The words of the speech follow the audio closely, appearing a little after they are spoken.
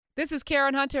This is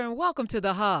Karen Hunter, and welcome to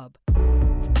The Hub.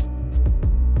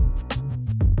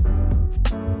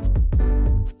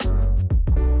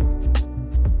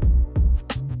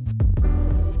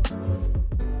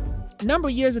 A number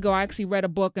of years ago, I actually read a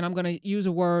book, and I'm going to use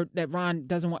a word that Ron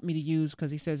doesn't want me to use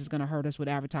because he says it's going to hurt us with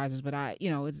advertisers. But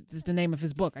it's the name of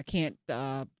his book. I can't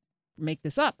make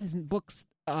this up. His book's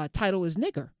title is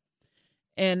Nigger.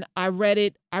 And I read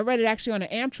it actually on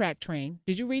an Amtrak train.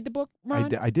 Did you read the book,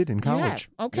 Ron? I did in college.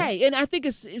 Okay. Yeah. And I think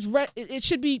it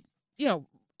should be,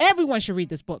 everyone should read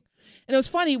this book. And it was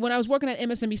funny, when I was working at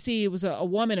MSNBC, it was a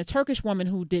woman, a Turkish woman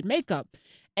who did makeup.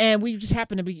 And we just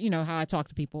happened to be, how I talk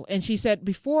to people. And she said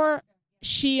before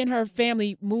she and her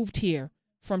family moved here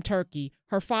from Turkey,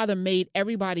 her father made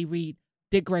everybody read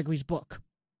Dick Gregory's book.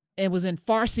 It was in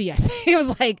Farsi, I think. It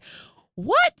was like,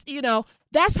 what?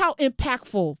 That's how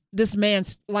impactful this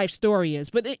man's life story is.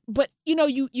 But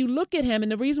you look at him,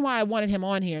 and the reason why I wanted him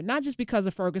on here, not just because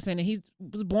of Ferguson, and he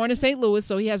was born in St. Louis,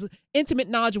 so he has intimate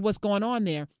knowledge of what's going on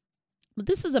there. But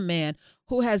this is a man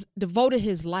who has devoted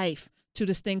his life to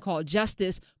this thing called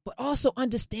justice, but also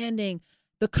understanding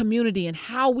the community and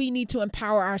how we need to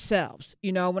empower ourselves.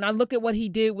 When I look at what he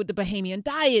did with the Bahamian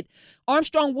diet,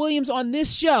 Armstrong Williams on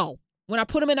this show, when I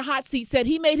put him in a hot seat, said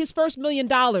he made his first $1 million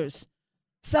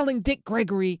selling Dick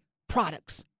Gregory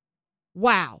products.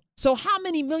 Wow. So how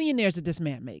many millionaires did this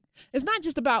man make? It's not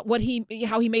just about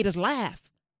how he made us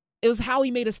laugh. It was how he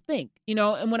made us think,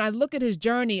 and when I look at his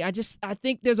journey, I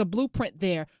think there's a blueprint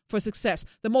there for success.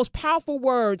 The most powerful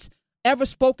words ever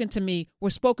spoken to me were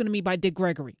spoken to me by Dick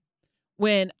Gregory.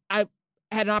 When I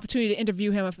had an opportunity to interview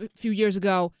him a few years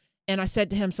ago, and I said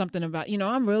to him something about,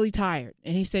 I'm really tired.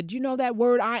 And he said, that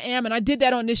word I am? And I did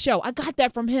that on this show. I got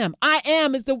that from him. I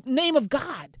am is the name of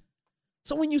God.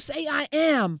 So when you say I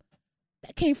am,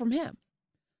 that came from him.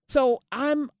 So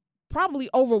I'm probably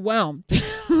overwhelmed.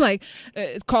 Like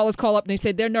callers call up and they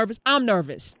say they're nervous. I'm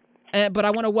nervous. But I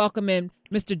want to welcome in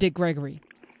Mr. Dick Gregory.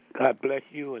 God bless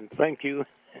you and thank you.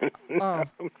 Oh.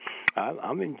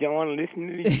 I'm enjoying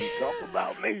listening to you talk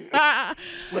about me.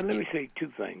 Well, let me say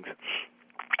two things.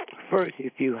 First,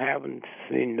 if you haven't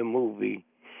seen the movie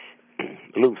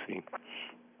Lucy,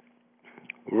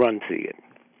 run see it.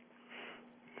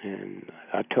 And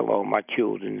I tell all my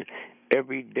children,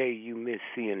 every day you miss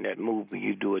seeing that movie,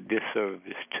 you do a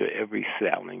disservice to every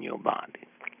cell in your body.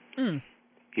 Mm.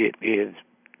 It is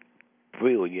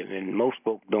brilliant, and most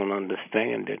folks don't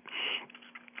understand it.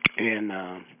 And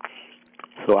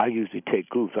so I usually take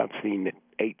groups. I've seen it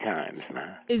 8 times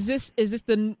now. Is this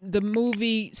the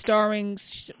movie starring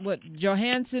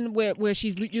Johansson where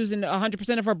she's using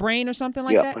 100% of her brain or something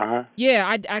like that? Uh-huh. Yeah,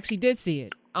 I actually did see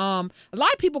it. A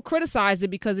lot of people criticized it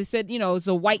because they said, it's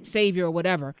a white savior or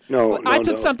whatever. No, I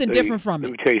took something different from it.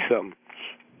 Let me tell you something.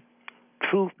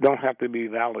 Truth don't have to be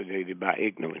validated by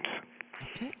ignorance.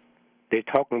 Okay. They're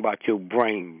talking about your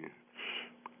brain.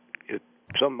 If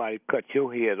somebody cut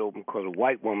your head open because a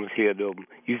white woman's head open,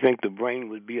 you think the brain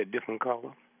would be a different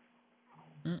color?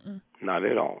 Mm-mm. Not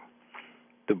at all.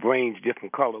 The brain's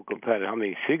different color compared to how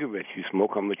many cigarettes you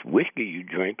smoke, how much whiskey you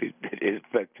drink. It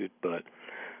affects it, but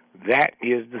that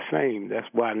is the same. That's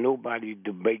why nobody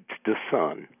debates the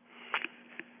sun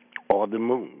or the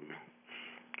moon,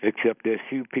 except there's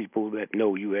few people that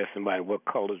know. You ask somebody what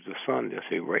color is the sun, they'll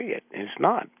say red. And it's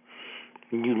not.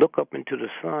 When you look up into the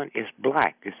sun, it's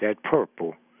black. It's that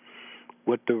purple.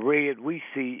 What the red we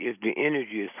see is the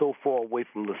energy is so far away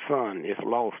from the sun, it's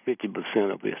lost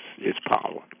 50% of its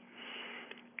power.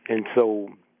 And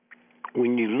so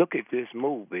when you look at this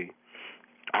movie,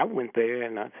 I went there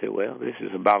and I said, well, this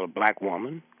is about a black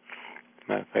woman.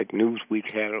 Matter of fact,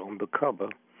 Newsweek had it on the cover,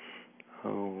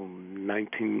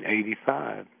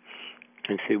 1985,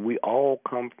 and said, we all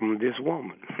come from this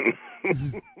woman.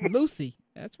 Lucy,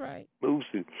 that's right.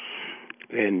 Lucy.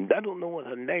 And I don't know what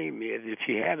her name is, if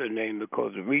she had a name,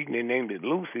 because the reason they named it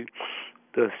Lucy,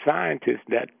 the scientist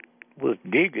that was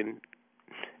digging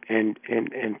and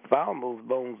found those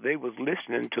bones, they was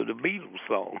listening to the Beatles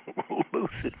song,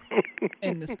 Lucy.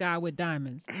 In the Sky with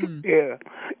Diamonds. Mm. Yeah.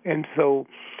 And so,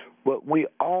 but we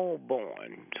all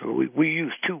born, so we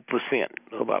use 2%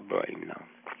 of our brain now.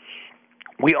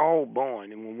 We all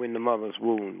born, and when we're in the mother's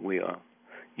womb, we are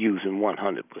using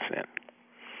 100%.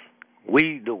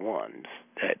 We the ones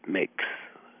that makes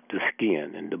the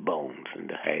skin and the bones and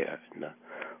the hair and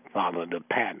follow the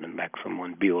pattern like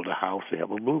someone build a house, they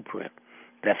have a blueprint.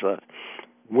 That's us.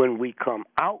 When we come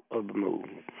out of the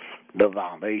moon, the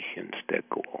violations that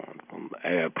go on, from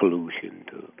air pollution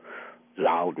to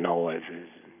loud noises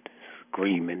and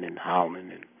screaming and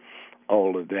howling and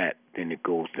all of that, then it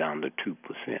goes down to 2%.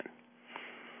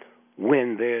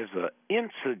 When there's an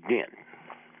incident,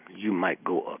 you might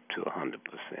go up to 100%.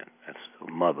 That's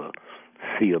a mother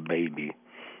see a baby,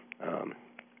 and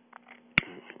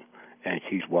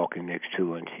she's walking next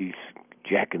to her, and she's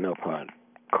jacking up her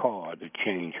car to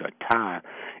change her tire,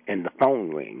 and the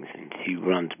phone rings, and she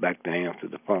runs back to answer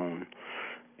the phone.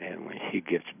 And when she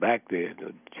gets back there,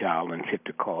 the child then hit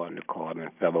the car, and the car then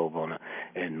fell over on her,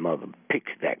 and mother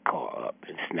picks that car up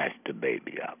and snatched the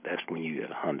baby out. That's when you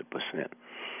get 100%.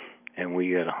 And when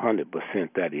you're at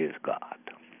 100%, that is God.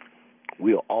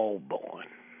 We are all born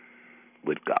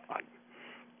with God.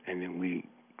 And then we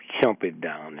chump it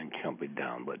down and chump it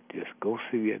down, but just go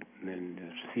see it and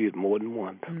see it more than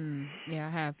once. Yeah, I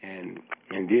have. And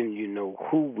then you know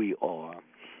who we are.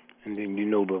 And then you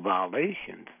know the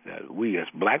violations that we as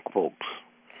black folks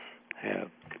have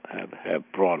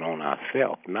brought on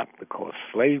ourselves, not because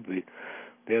slavery.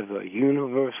 There's a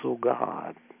universal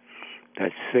God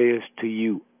that says to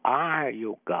you, I,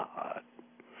 your God,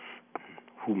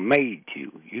 who made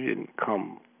you. You didn't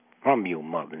come from your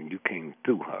mother, and you came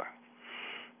through her.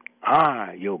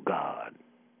 I, your God,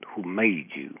 who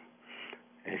made you.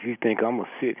 And if you think I'm going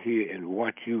to sit here and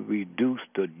watch you reduce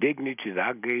the dignities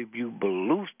I gave you,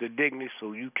 below the dignity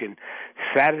so you can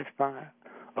satisfy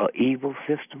an evil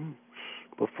system,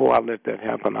 before I let that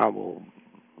happen, I will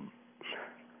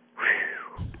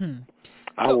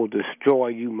I will destroy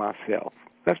you myself.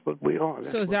 That's what we are.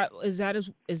 So is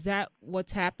that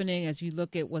what's happening as you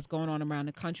look at what's going on around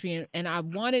the country? And I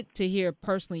wanted to hear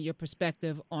personally your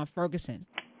perspective on Ferguson.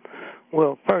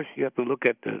 Well, first you have to look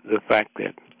at the fact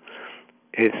that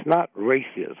it's not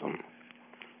racism.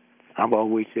 I've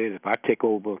always said if I take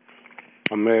over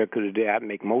America today, I'd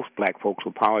make most black folks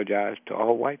apologize to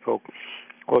all white folks,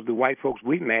 because the white folks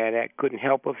we mad at couldn't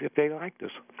help us if they liked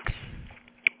us.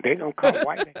 They don't call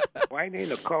white. White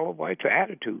ain't a color, white's an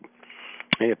attitude.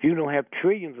 And if you don't have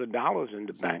trillions of dollars in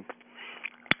the bank,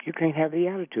 you can't have the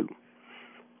attitude.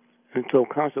 And so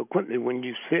consequently, when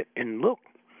you sit and look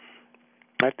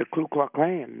at the Ku Klux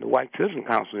Klan, the White Citizen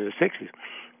Council in the 60s,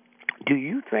 do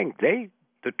you think they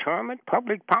determined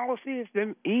public policy? It's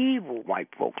them evil white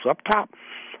folks up top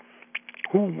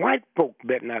who white folk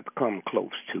better not come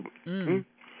close to.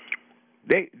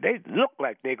 They look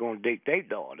like they're going to date their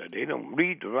daughter. They don't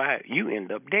read the right. You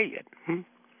end up dead.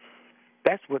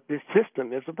 That's what this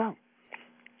system is about.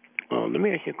 Let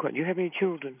me ask you a question. Do you have any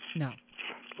children? No.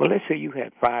 Well, let's say you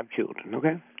had 5 children,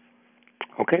 okay?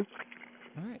 Okay?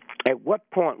 All right. At what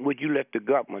point would you let the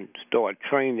government start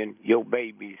training your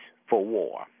babies for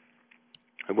war?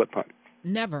 At what point?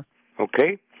 Never.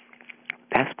 Okay?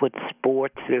 That's what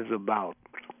sports is about.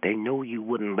 They know you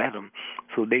wouldn't let them,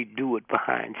 so they do it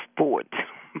behind sports.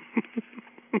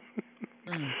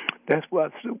 That's why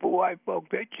super white folk,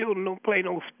 their children don't play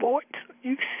no sports.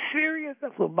 You serious?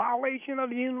 That's a violation of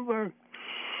the universe.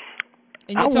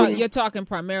 And you're talking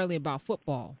primarily about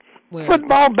football.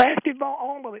 Football, basketball,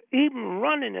 all of it. Even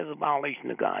running is a violation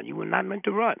of God. You were not meant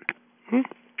to run. Oh,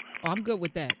 I'm good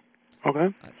with that.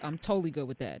 Okay. I'm totally good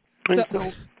with that.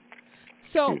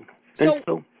 So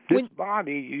this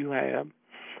body you have,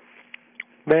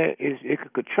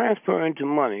 it could transfer into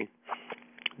money.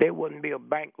 There wouldn't be a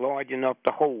bank large enough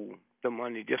to hold the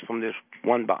money just from this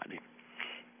one body.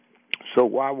 So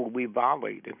why would we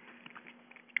violate it?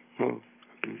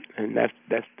 And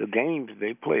that's the games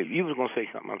they play. You was going to say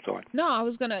something. I'm sorry. No, I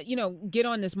was going to, get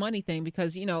on this money thing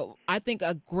because, I think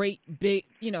a great big,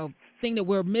 thing that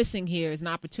we're missing here is an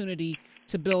opportunity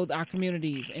to build our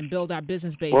communities and build our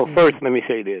business bases. Well, first, let me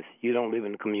say this. You don't live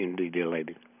in a community, dear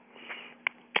lady.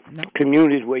 No.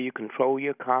 Communities where you control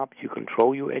your cops, you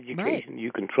control your education, right.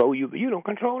 You control you. You don't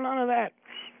control none of that.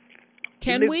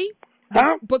 Can we?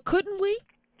 Huh? But couldn't we?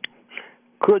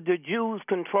 Could the Jews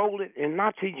control it in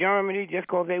Nazi Germany just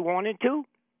because they wanted to?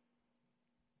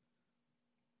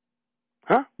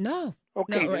 Huh? No.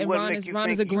 Okay, no, and Ron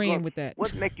is agreeing with that.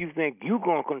 What makes you think you're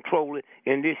going to control it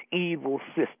in this evil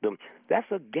system? That's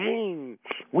a game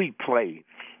we play.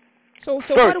 So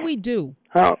what do we do?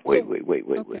 Huh? Wait. Okay. Wait.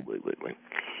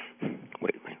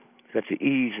 Let's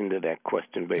ease into that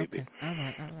question, baby. Okay. All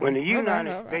right. When the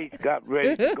United States got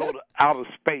ready to go to outer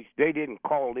space, they didn't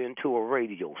call into a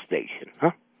radio station,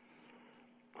 huh?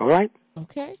 All right?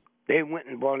 Okay. They went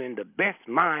and brought in the best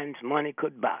minds money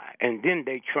could buy, and then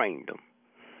they trained them.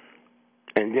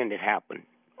 And then it happened.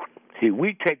 See,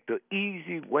 we take the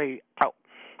easy way out.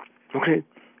 Okay?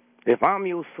 If I'm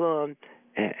your son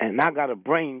and I got a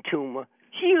brain tumor,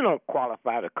 you don't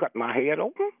qualify to cut my head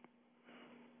open.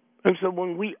 And so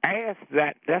when we ask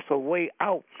that, that's a way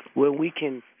out where we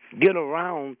can get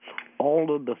around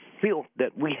all of the filth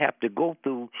that we have to go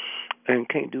through and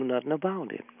can't do nothing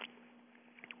about it.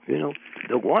 You know,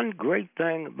 the one great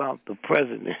thing about the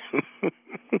president,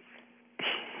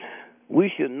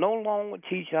 we should no longer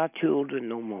teach our children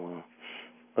no more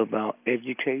about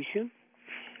education,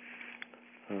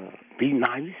 be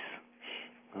nice,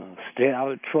 stay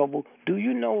out of trouble. Do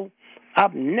you know,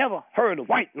 I've never heard a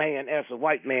white man ask a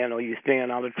white man, are you staying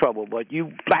out of trouble? But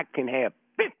you black can have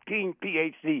 15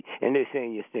 PhD and they're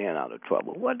saying you're staying out of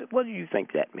trouble. What do you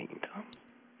think that means,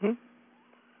 huh?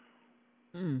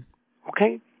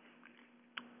 Okay?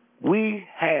 We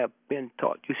have been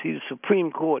taught. You see, the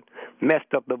Supreme Court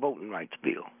messed up the voting rights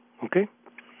bill, okay?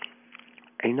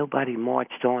 Ain't nobody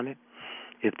marched on it.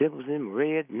 If there was them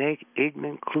redneck,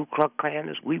 ignorant, Ku Klux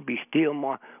Klanners, we'd be still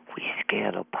more. We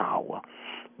scared of power.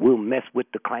 We'll mess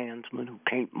with the Klansmen who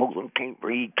can't, most of them can't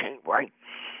read, can't write,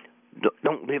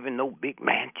 don't live in no big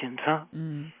mansions, huh?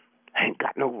 Ain't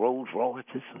got no Rolls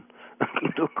Royces.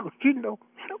 You know,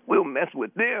 we'll mess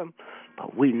with them,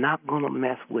 but we're not going to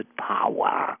mess with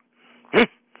power.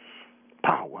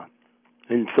 Power.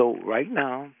 And so right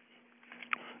now,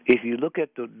 if you look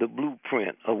at the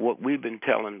blueprint of what we've been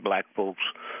telling black folks,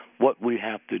 what we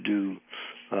have to do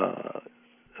to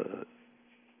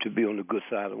be on the good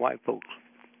side of white folks,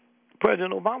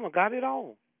 President Obama got it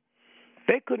all.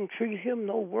 They couldn't treat him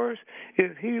no worse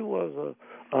if he was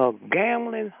a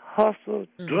gambling, hustler,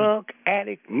 drug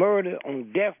addict, murder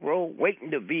on death row waiting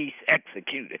to be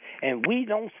executed. And we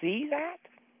don't see that?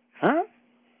 Huh?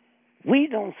 We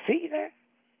don't see that?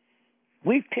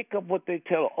 We pick up what they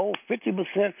tell,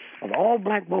 50% of all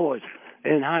black boys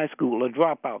in high school are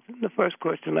dropouts. The first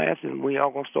question I asked them, we all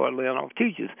going to start laying off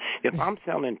teachers. If I'm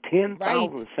selling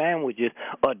 10,000 sandwiches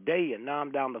a day and now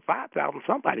I'm down to 5,000,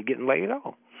 somebody getting laid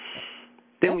off.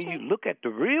 Then when you look at the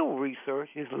real research,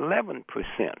 it's 11%.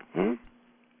 11%.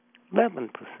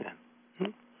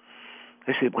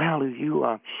 They said, well,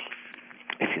 if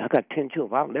I got 10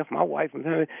 children, I left my wife and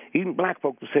family, even black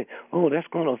folks will say, oh, that's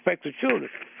going to affect the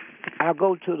children. I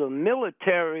go to the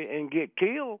military and get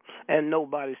killed, and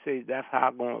nobody says that's how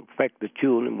it's going to affect the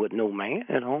children with no man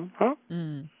at home, huh?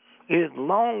 As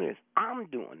long as I'm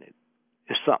doing it,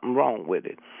 there's something wrong with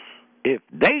it. If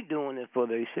they doing it for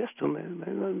their system,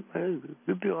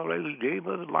 it'd be all right. He gave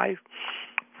us life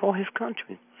for his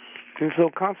country. And so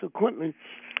consequently,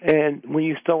 and when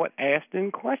you start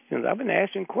asking questions, I've been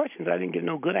asking questions, I didn't get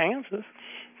no good answers.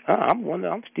 I'm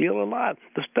wondering, I'm still alive.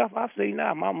 The stuff I say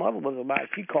now, my mother was alive.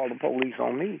 She called the police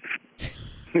on me.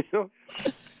 You know?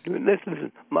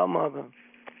 Listen, my mother,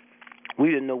 we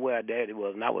didn't know where our daddy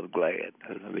was, and I was glad.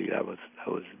 I mean, I was.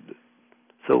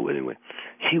 So anyway,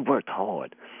 she worked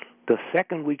hard. The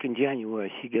second week in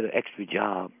January, she get an extra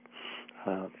job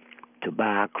to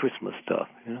buy Christmas stuff,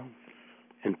 you know,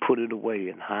 and put it away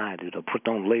and hide it or put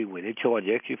on layaway. They charge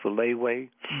extra for layaway,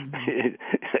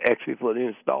 extra for the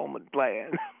installment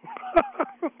plan,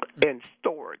 and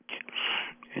storage.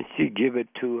 And she give it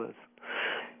to us.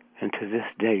 And to this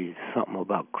day, something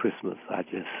about Christmas, I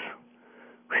just,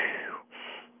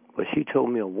 but she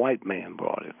told me a white man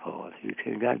brought it for us. You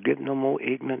can't get no more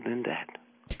ignorant than that.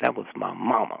 That was my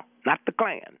mama, not the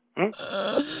Klan.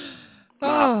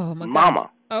 Oh, my mama.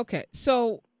 God. Okay,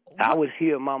 so I would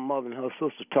hear my mother and her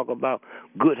sister talk about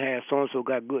good hair. So-and-so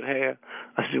got good hair.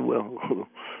 I said, well,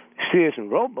 Sears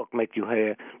and Roebuck make your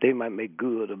hair. They might make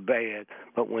good or bad,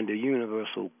 but when the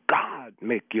universal God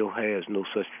make your hair, there's no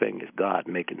such thing as God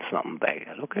making something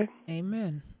bad, okay?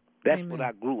 Amen. That's what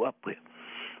I grew up with.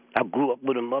 I grew up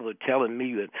with a mother telling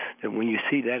me that when you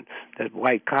see that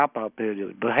white cop out there,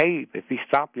 just behave. If he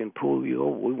stop you and pull you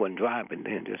over, we wasn't driving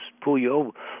then, just pull you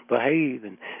over, behave,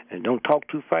 and don't talk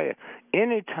too fast.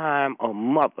 Anytime a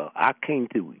mother, I came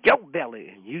through your belly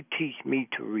and you teach me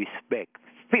to respect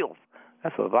filth,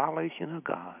 that's a violation of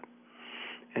God.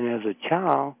 And as a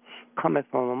child coming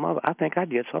from a mother, I think I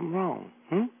did something wrong.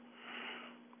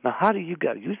 Now, how do you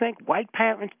get it? You think white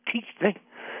parents teach them?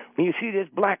 When you see this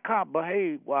black cop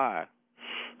behave, why?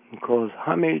 Because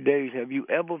how many days have you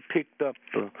ever picked up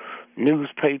the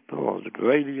newspaper or the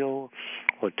radio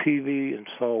or TV and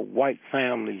saw white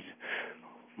families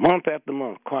month after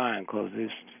month crying because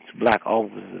this black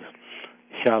officers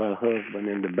shot her husband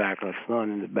in the back, her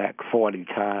son in the back 40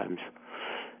 times,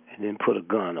 and then put a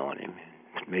gun on him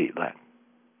and made black?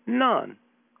 None.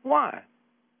 Why?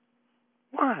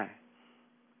 Why?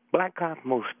 Black cops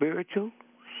more spiritual?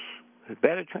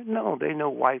 Better? No, they know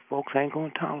white folks ain't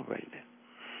going to tolerate it.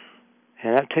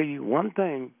 And I tell you one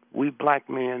thing, we black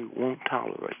men won't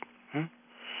tolerate.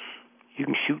 You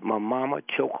can shoot my mama,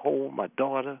 choke hold my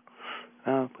daughter,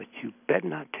 but you better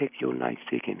not take your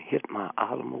nightstick and hit my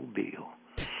automobile.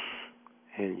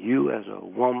 And you as a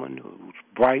woman who's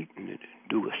bright and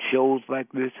do shows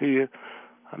like this here,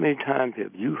 How many times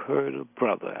have you heard a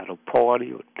brother at a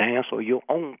party or dance or your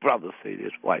own brother say,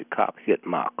 this white cop hit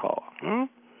my car?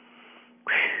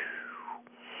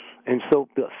 And so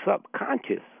the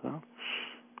subconscious,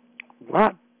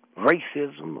 what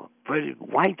racism or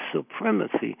white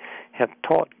supremacy have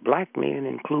taught black men,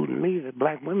 including me, that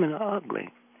black women are ugly.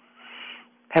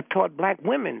 Have taught black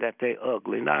women that they're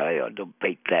ugly. Now, they'll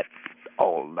debate that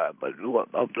all that, but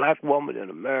a black woman in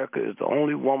America is the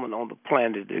only woman on the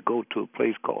planet that go to a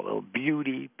place called a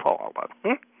beauty parlor.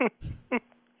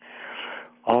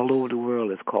 All over the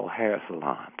world, it's called hair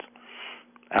salons.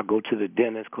 I go to the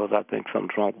dentist because I think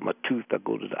something's wrong with my tooth. I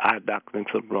go to the eye doctor, I think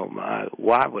something's wrong with my eye.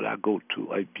 Why would I go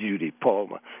to a beauty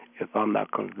parlor if I'm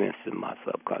not convinced in my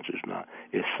subconscious now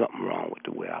there's something wrong with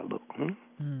the way I look?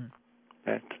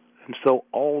 And so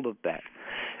all of that.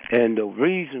 And the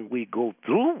reason we go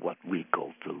through what we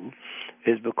go through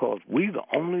is because we're the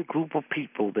only group of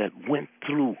people that went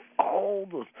through all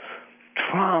the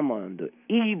trauma and the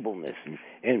evilness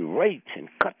and rapes and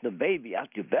cut the baby out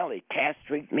your belly,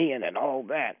 castrate men and all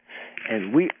that.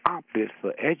 And we opted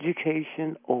for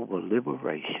education over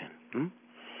liberation.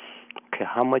 Okay,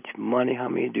 how much money, how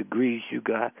many degrees you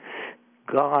got?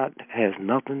 God has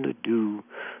nothing to do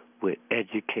with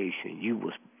education. You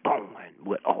was born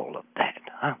with all of that.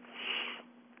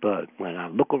 But when I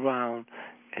look around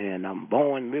and I'm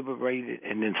born liberated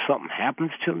and then something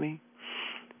happens to me,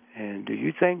 and do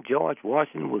you think George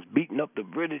Washington was beating up the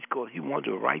British because he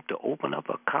wanted the right to open up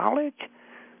a college?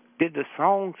 Did the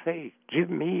song say, give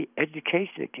me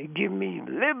education, give me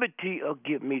liberty, or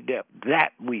give me that?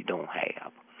 That we don't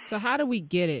have. So how do we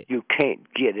get it? You can't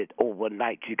get it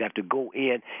overnight. You got to go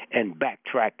in and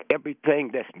backtrack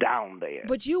everything that's down there.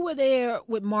 But you were there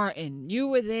with Martin. You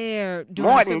were there doing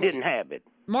Martin didn't have it.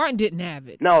 Martin didn't have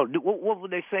it. No, what were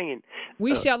they saying?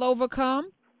 We shall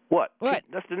overcome. What? What?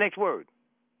 That's the next word.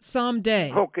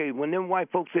 Someday. Okay, when them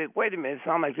white folks said, wait a minute, it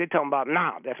sounds like they're talking about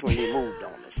now. That's when they moved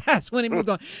on us. That's when they moved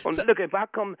on. So, look,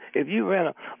 if you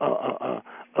ran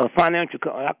a financial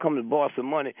company, I come to borrow some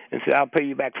money and say I'll pay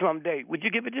you back someday, would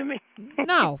you give it to me?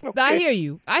 No, okay. I hear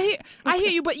you. I hear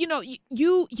you. But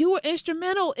you were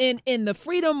instrumental in the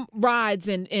freedom rides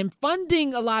and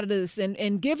funding a lot of this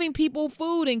and giving people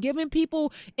food and giving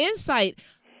people insight.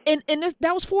 And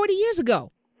that was 40 years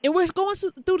ago. And we're going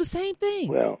through the same thing.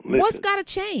 Well, listen, what's got to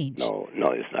change? No,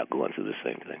 it's not going through the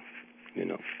same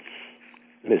thing.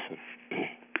 Listen,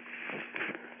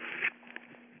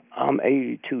 I'm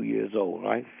 82 years old,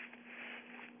 right?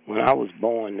 When I was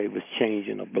born, they was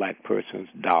changing a black person's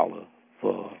dollar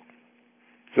for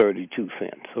 32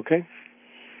 cents, okay?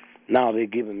 Now they're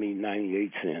giving me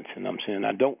 98 cents, and I'm saying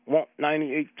I don't want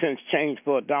 98 cents change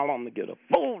for a dollar. I'm going to get a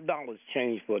full dollar's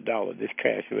change for a dollar. This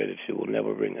cash register will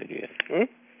never ring again.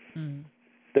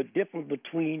 The difference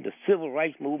between the civil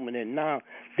rights movement and now,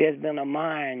 there's been a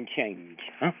mind change,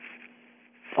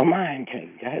 a mind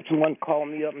change. I had someone call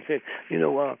me up and said,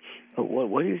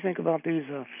 what do you think about these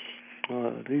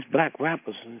black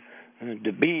rappers,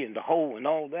 the B and the Ho and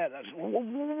all that? I said,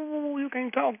 whoa, you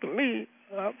can't talk to me.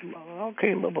 I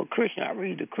came up a Christian. I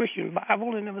read the Christian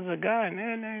Bible, and there was a guy in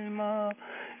there named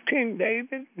King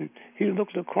David. And he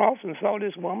looked across and saw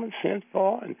this woman sent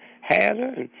for and had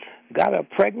her and got her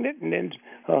pregnant, and then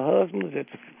her husband was at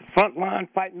the front line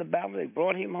fighting the battle. They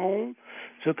brought him home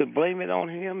so could blame it on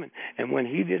him. And when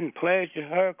he didn't pleasure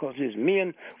her because his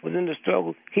men was in the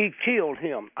struggle, he killed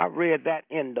him. I read that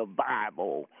in the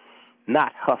Bible,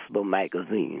 not Hustler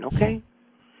magazine, okay?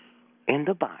 In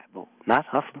the Bible, not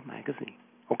Hustler magazine,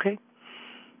 okay?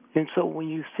 And so when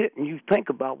you sit and you think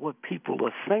about what people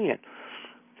are saying,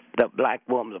 the black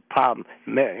woman's a problem,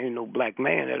 ain't no black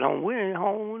man at home. We ain't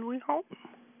home when we home.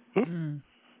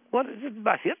 What is it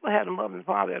about? Hitler had a mother and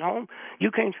father at home.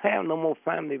 You can't have no more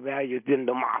family values than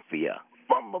the mafia.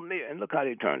 And look how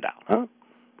they turned out, huh?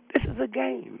 This is a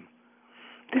game.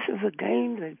 This is a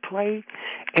game they play,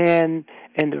 and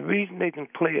the reason they can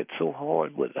play it so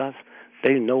hard with us,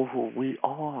 they know who we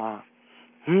are.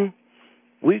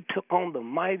 We took on the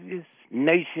mightiest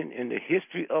nation in the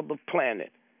history of the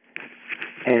planet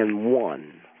and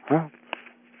won,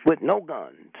 with no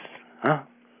guns,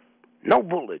 no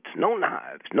bullets, no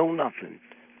knives, no nothing.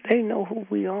 They know who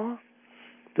we are.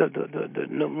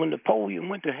 When Napoleon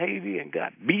went to Haiti and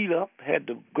got beat up, had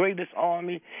the greatest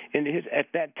army at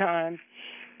that time,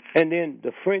 and then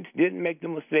the French didn't make the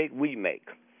mistake we make.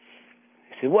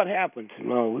 He said, what happens?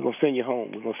 No, we're going to send you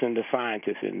home. We're going to send the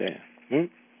scientists in there. And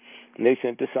they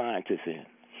sent the scientists in.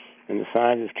 And the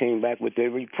scientists came back with their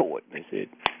report. They said,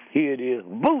 here it is,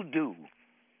 voodoo.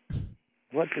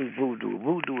 What is voodoo?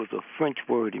 Voodoo is a French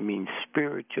word. It means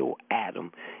spiritual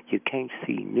atom. You can't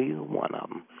see neither one of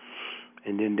them.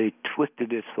 And then they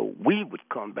twisted it so we would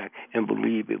come back and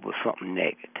believe it was something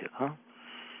negative, huh?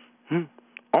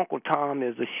 Uncle Tom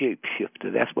is a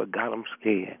shapeshifter. That's what got him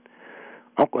scared.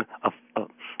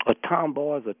 A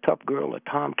tomboy is a tough girl. A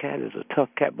tomcat is a tough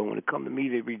cat. But when it comes to me,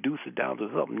 they reduce it down to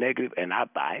something negative, and I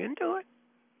buy into it.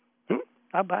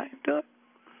 I buy into it.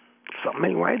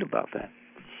 Something ain't right about that.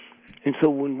 And so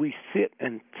when we sit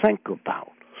and think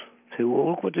about, say, well,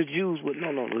 look what the Jews would.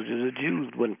 No, the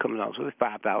Jews wasn't coming out. So it's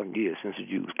 5,000 years since the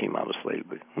Jews came out of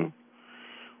slavery.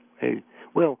 Hey,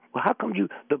 well, how come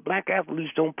the black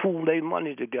athletes don't pool their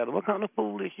money together? What kind of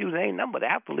foolish you? They ain't nothing but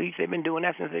athletes. They've been doing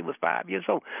that since they was 5 years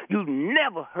old. You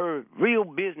never heard real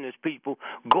business people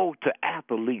go to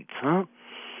athletes, huh?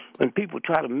 When people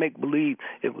try to make believe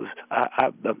it was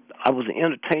I was an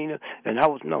entertainer and I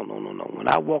was no. When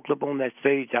I walked up on that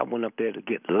stage, I went up there to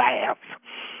get laughs.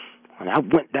 When I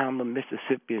went down to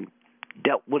Mississippi and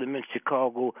dealt with them in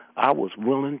Chicago, I was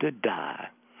willing to die.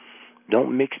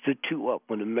 Don't mix the two up.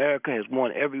 When America has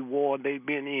won every war they've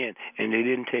been in, and they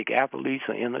didn't take athletes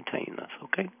or entertainers,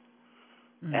 okay?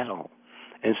 At all.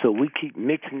 And so we keep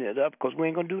mixing it up because we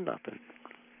ain't going to do nothing.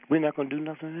 We're not going to do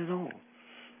nothing at all.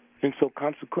 And so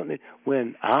consequently,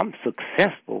 when I'm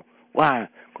successful, why?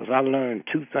 Because I learned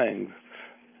two things,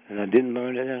 and I didn't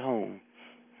learn it at home.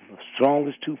 The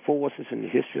strongest two forces in the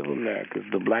history of America is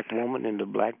the black woman and the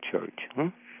black church.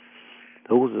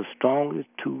 Those are the strongest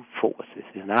two forces,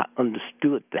 and I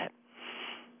understood that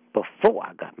before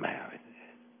I got married.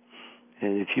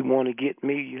 And if you want to get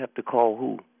me, you have to call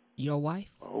who? Your wife.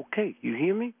 Okay, you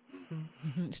hear me?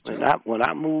 Mm-hmm. When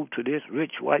I moved to this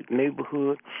rich white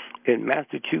neighborhood in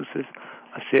Massachusetts,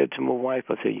 I said to my wife,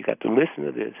 I said, you got to listen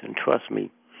to this and trust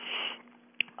me.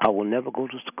 I will never go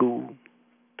to school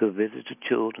to visit the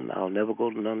children. I'll never go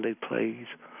to none of their plays.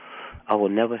 I will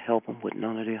never help them with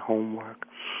none of their homework.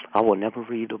 I will never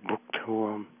read a book to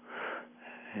them.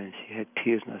 And she had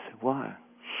tears, and I said, why?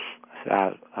 I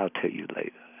said, I'll tell you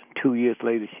later. 2 years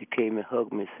later, she came and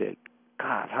hugged me and said,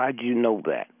 God, how'd you know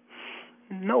that?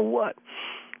 Know what?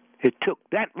 It took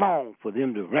that long for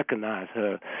them to recognize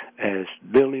her as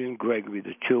Lillian Gregory,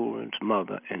 the children's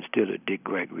mother, instead of Dick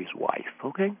Gregory's wife,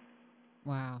 okay?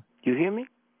 Wow. You hear me?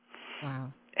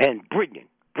 Wow. And brilliant.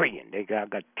 They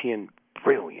got 10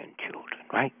 brilliant children,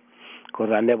 right?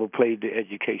 Because I never played the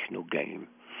educational game.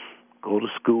 Go to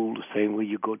school the same way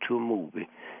you go to a movie.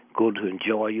 Go to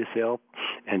enjoy yourself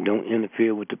and don't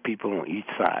interfere with the people on each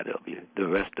side of you. The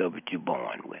rest of it you're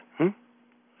born with.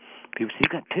 People say, you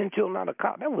got 10 children out of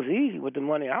college. That was easy with the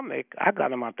money I make. I got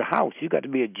them out the house. You got to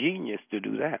be a genius to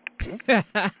do that.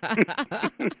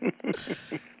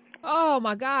 Oh,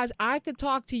 my gosh. I could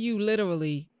talk to you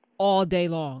literally all day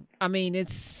long. I mean,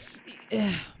 it's...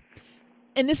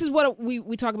 And this is what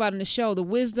we talk about in the show, the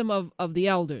wisdom of the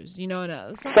elders, you know.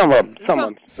 And, some of them.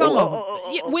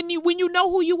 When you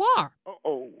know who you are.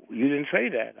 You didn't say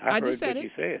that. I just said it.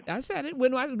 You said. I said it.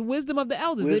 The wisdom of the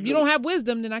elders. If you don't have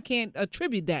wisdom, then I can't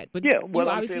attribute that. But you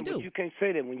obviously do. But you can't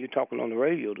say that when you're talking on the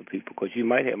radio to people, because you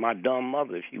might have my dumb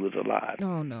mother if she was alive.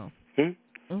 Oh no.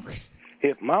 Okay.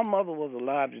 If my mother was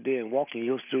alive today and walked in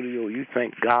your studio, you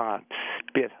think God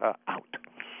spit her out.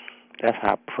 That's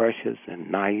how precious and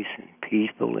nice and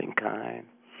peaceful and kind.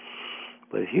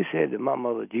 But if you said that my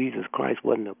mother, Jesus Christ,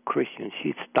 wasn't a Christian,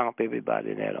 she'd stomp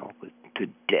everybody in that office to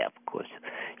death, because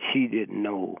she didn't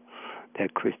know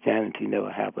that Christianity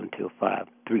never happened until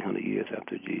 300 years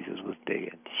after Jesus was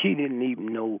dead. She didn't even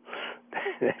know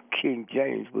that King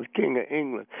James was king of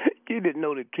England. She didn't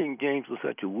know that King James was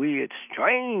such a weird,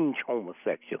 strange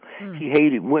homosexual. He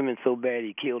hated women so bad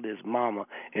he killed his mama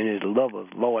and his lovers,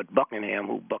 Lord Buckingham,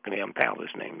 who Buckingham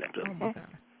Palace named after. Oh, my God.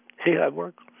 See how it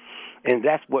works? And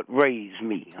that's what raised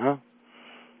me, huh?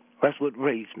 That's what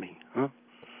raised me, huh?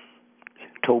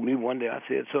 She told me one day, I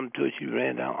said something to her, she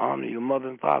ran down, honor your mother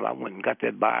and father. I went and got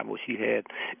that Bible she had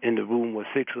in the room with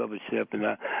 6 of us, and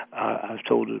I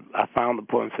told her, I found the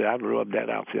point and said, I rubbed that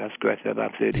out, I scratched that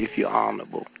out, I said, if you're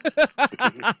honorable.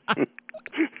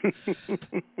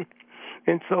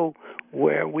 And so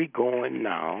where we going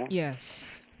now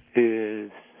is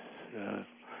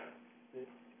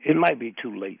it might be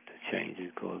too late to change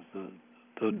it, because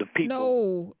the people...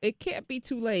 No, it can't be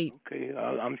too late. Okay,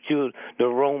 I'm sure the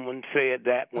Romans said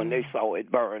that when they saw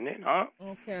it burning, huh?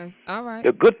 Okay, all right.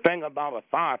 The good thing about a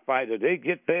firefighter, they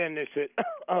get there and they say,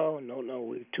 oh,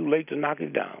 no, it's too late to knock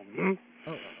it down.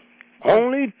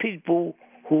 Only people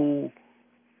who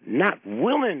not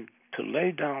willing to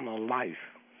lay down a life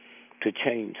to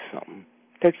change something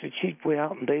takes the cheap way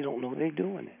out, and they don't know they're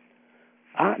doing it.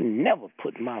 I never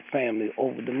put my family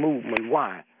over the movement.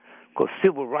 Why? Because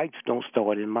civil rights don't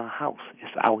start in my house.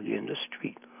 It's out here in the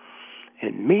street.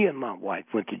 And me and my wife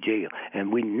went to jail,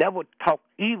 and we never talked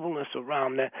evilness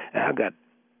around that. And I got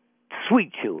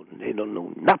sweet children. They don't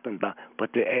know nothing about,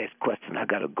 but they ask questions. I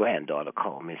got a granddaughter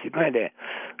call me and said, "Granddad,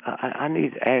 I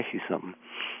need to ask you something."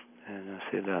 And I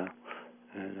said,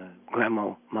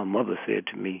 Grandma, my mother said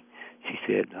to me, she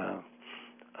said, I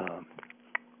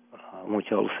want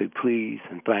y'all to say please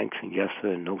and thanks and yes,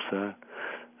 sir, and no, sir.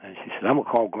 And she said, I'm going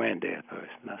to call Granddad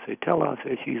first. And I said, tell her, I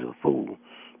said, she's a fool.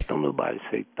 Don't nobody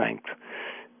say thanks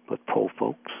but poor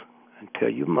folks. And tell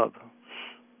your mother.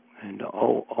 And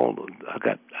I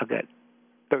got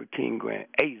 13 grand.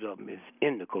 8 of them is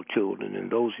indical children.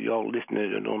 And those of y'all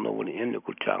listening that don't know what an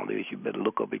indical child is, you better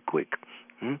look up it quick.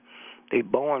 They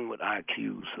born with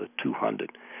IQs of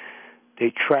 200.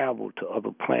 They travel to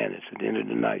other planets at the end of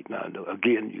the night. Now,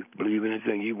 again, you believe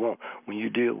anything you want. When you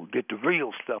get the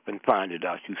real stuff and find it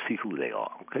out, you see who they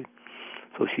are, okay?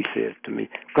 So she says to me,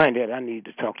 Granddad, I need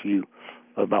to talk to you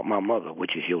about my mother,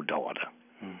 which is your daughter.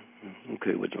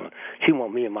 Okay, what you want? She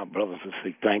want me and my brothers to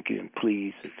say thank you and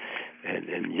please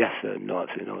and yes sir and no. I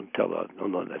said, no, tell her,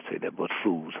 no, let's say that, but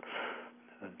fools.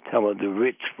 Tell her the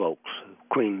rich folks,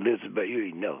 Queen Elizabeth, you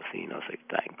ain't never seen her say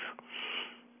thanks.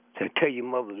 Tell your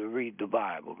mother to read the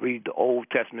Bible. Read the Old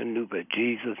Testament and New, but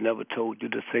Jesus never told you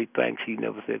to say thanks. He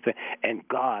never said thanks. And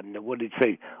God, what did he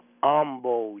say?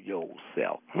 Humble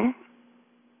yourself.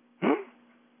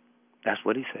 That's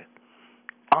what he said.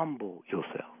 Humble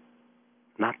yourself,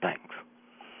 not thanks.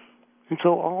 And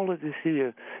so all of this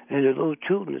here, and the little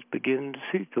children is beginning to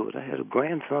see through it. I had a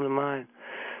grandson of mine,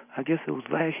 I guess it was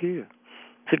last year.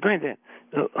 I said, Granddad,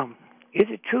 is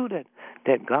it true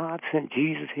that God sent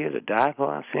Jesus here to die for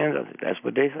our sins? I said, that's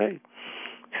what they say.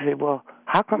 She said, well,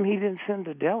 how come he didn't send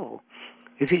the devil?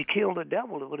 If he killed the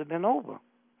devil, it would have been over.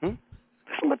 Listen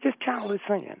what this child is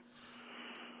saying.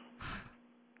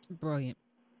 Brilliant.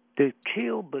 They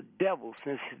killed the devil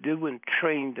since they weren't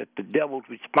trained that the devil's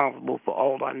responsible for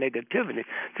all our negativity.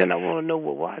 Then I want to know,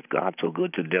 well, why is God so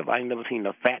good to the devil? I ain't never seen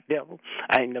a fat devil.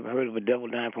 I ain't never heard of a devil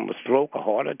dying from a stroke, a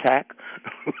heart attack.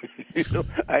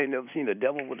 I ain't never seen a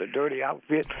devil with a dirty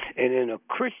outfit. And in a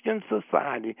Christian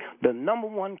society, the number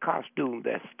one costume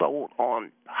that's sold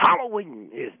on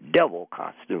Halloween is devil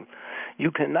costume.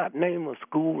 You cannot name a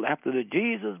school after the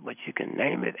Jesus, but you can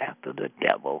name it after the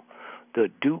devil. The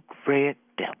Duke Red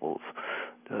Devils,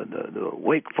 the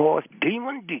Wake Forest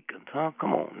Demon Deacons.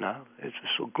 Come on now. It's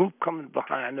just a group coming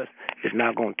behind us is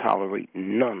not going to tolerate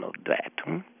none of that.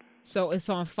 So it's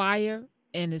on fire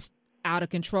and it's out of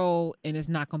control and it's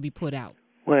not going to be put out.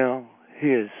 Well,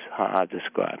 here's how I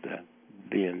describe that.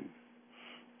 Being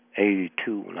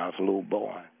 82 when I was a little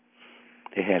boy,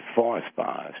 they had forest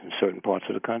fires in certain parts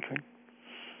of the country.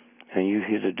 And you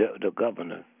hear the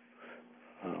governor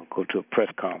go to a press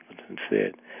conference and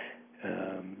said,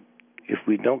 if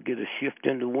we don't get a shift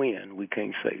in the wind, we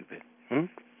can't save it.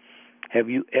 Have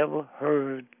you ever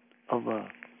heard of a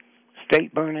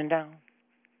state burning down?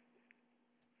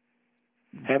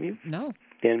 Have you? No.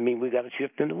 Then it means we got a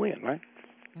shift in the wind, right?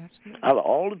 Absolutely. Out of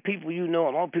all the people you know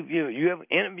and all the people you ever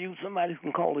interviewed somebody who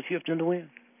can call a shift in the wind?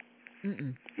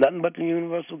 Mm-mm. Nothing but the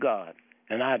universal God.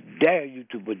 And I dare you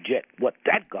to project what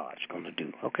that God's going to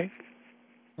do, okay?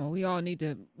 Well, we all need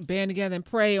to band together and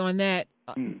pray on that.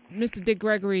 Mr. Dick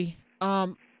Gregory,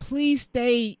 please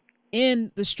stay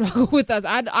in the struggle with us.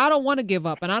 I don't want to give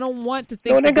up, and I don't want to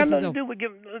think that this is nothing to do with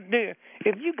giving.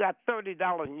 If you got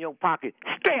 $30 in your pocket,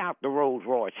 stay out the Rolls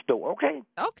Royce store, okay?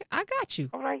 Okay, I got you.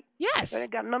 All right? Yes. That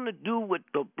ain't got nothing to do with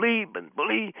the believe.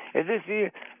 As this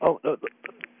here,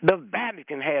 the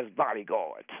Vatican has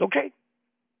bodyguards, okay?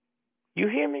 You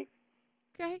hear me?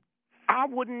 Okay. I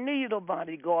wouldn't need a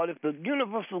bodyguard if the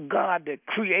universal God that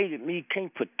created me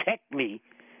can't protect me.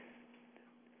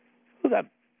 We got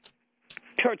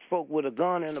church folk with a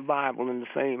gun and a Bible in the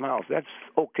same house. That's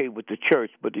okay with the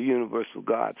church, but the universal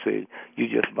God said, you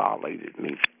just violated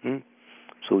me.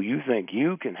 So you think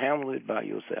you can handle it by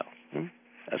yourself.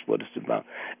 That's what it's about.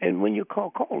 And when you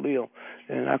call Leo,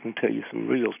 and I can tell you some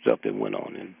real stuff that went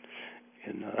on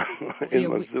in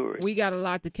Missouri. We got a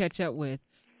lot to catch up with.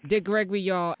 Dick Gregory,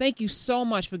 y'all, thank you so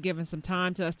much for giving some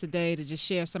time to us today to just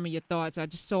share some of your thoughts. I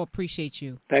just so appreciate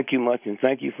you. Thank you much, and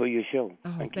thank you for your show.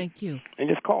 Oh, thank you. And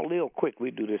just call Lil quick. We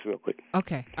do this real quick.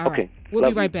 Okay. All right. We'll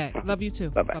be right back. Love you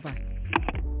too. Bye-bye. Bye-bye.